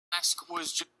mask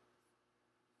was just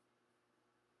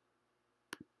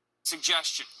a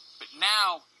suggestion. But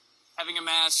now, having a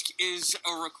mask is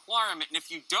a requirement, and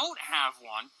if you don't have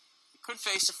one, you could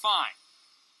face a fine.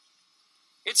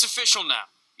 It's official now.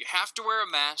 You have to wear a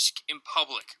mask in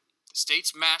public. The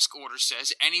state's mask order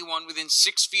says anyone within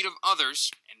 6 feet of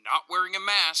others and not wearing a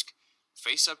mask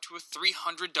face up to a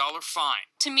 $300 fine.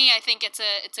 To me, I think it's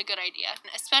a good idea,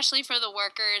 especially for the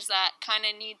workers that kind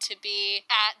of need to be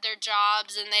at their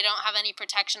jobs and they don't have any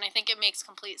protection. I think it makes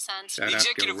complete sense. The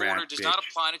executive order does not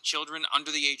apply to children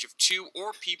under the age of 2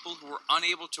 or people who are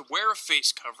unable to wear a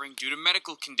face covering due to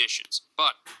medical conditions.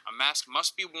 But a mask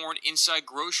must be worn inside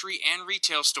grocery and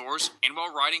retail stores and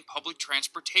while riding public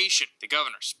transportation. The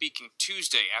governor, speaking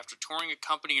Tuesday after touring a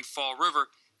company in Fall River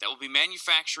that will be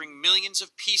manufacturing millions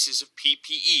of pieces of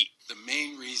PPE. The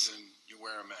main reason you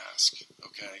wear a mask,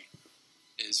 okay,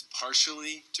 is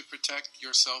partially to protect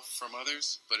yourself from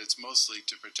others, but it's mostly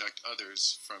to protect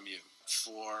others from you.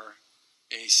 For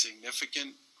a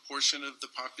significant portion of the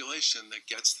population that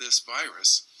gets this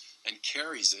virus and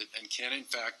carries it and can in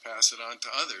fact pass it on to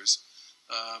others,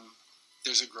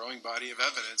 there's a growing body of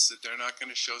evidence that they're not going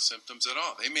to show symptoms at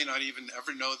all. They may not even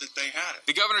ever know that they had it.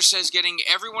 The governor says getting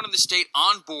everyone in the state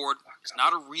on board is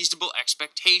not a reasonable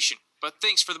expectation, but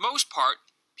thinks for the most part,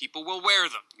 people will wear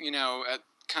them. You know, at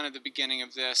kind of the beginning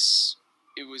of this,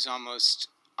 it was almost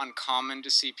uncommon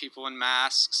to see people in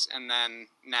masks, and then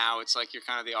now it's like you're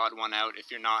kind of the odd one out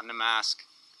if you're not in a mask.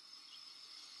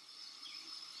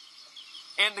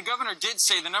 And the governor did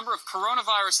say the number of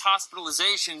coronavirus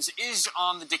hospitalizations is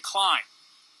on the decline.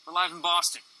 We're live in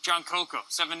Boston. John Coco,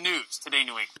 7 News, Today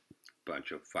New England. Bunch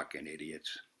of fucking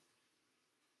idiots.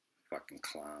 Fucking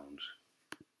clowns.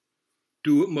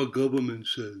 Do what my government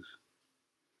says.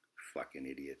 Fucking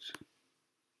idiots.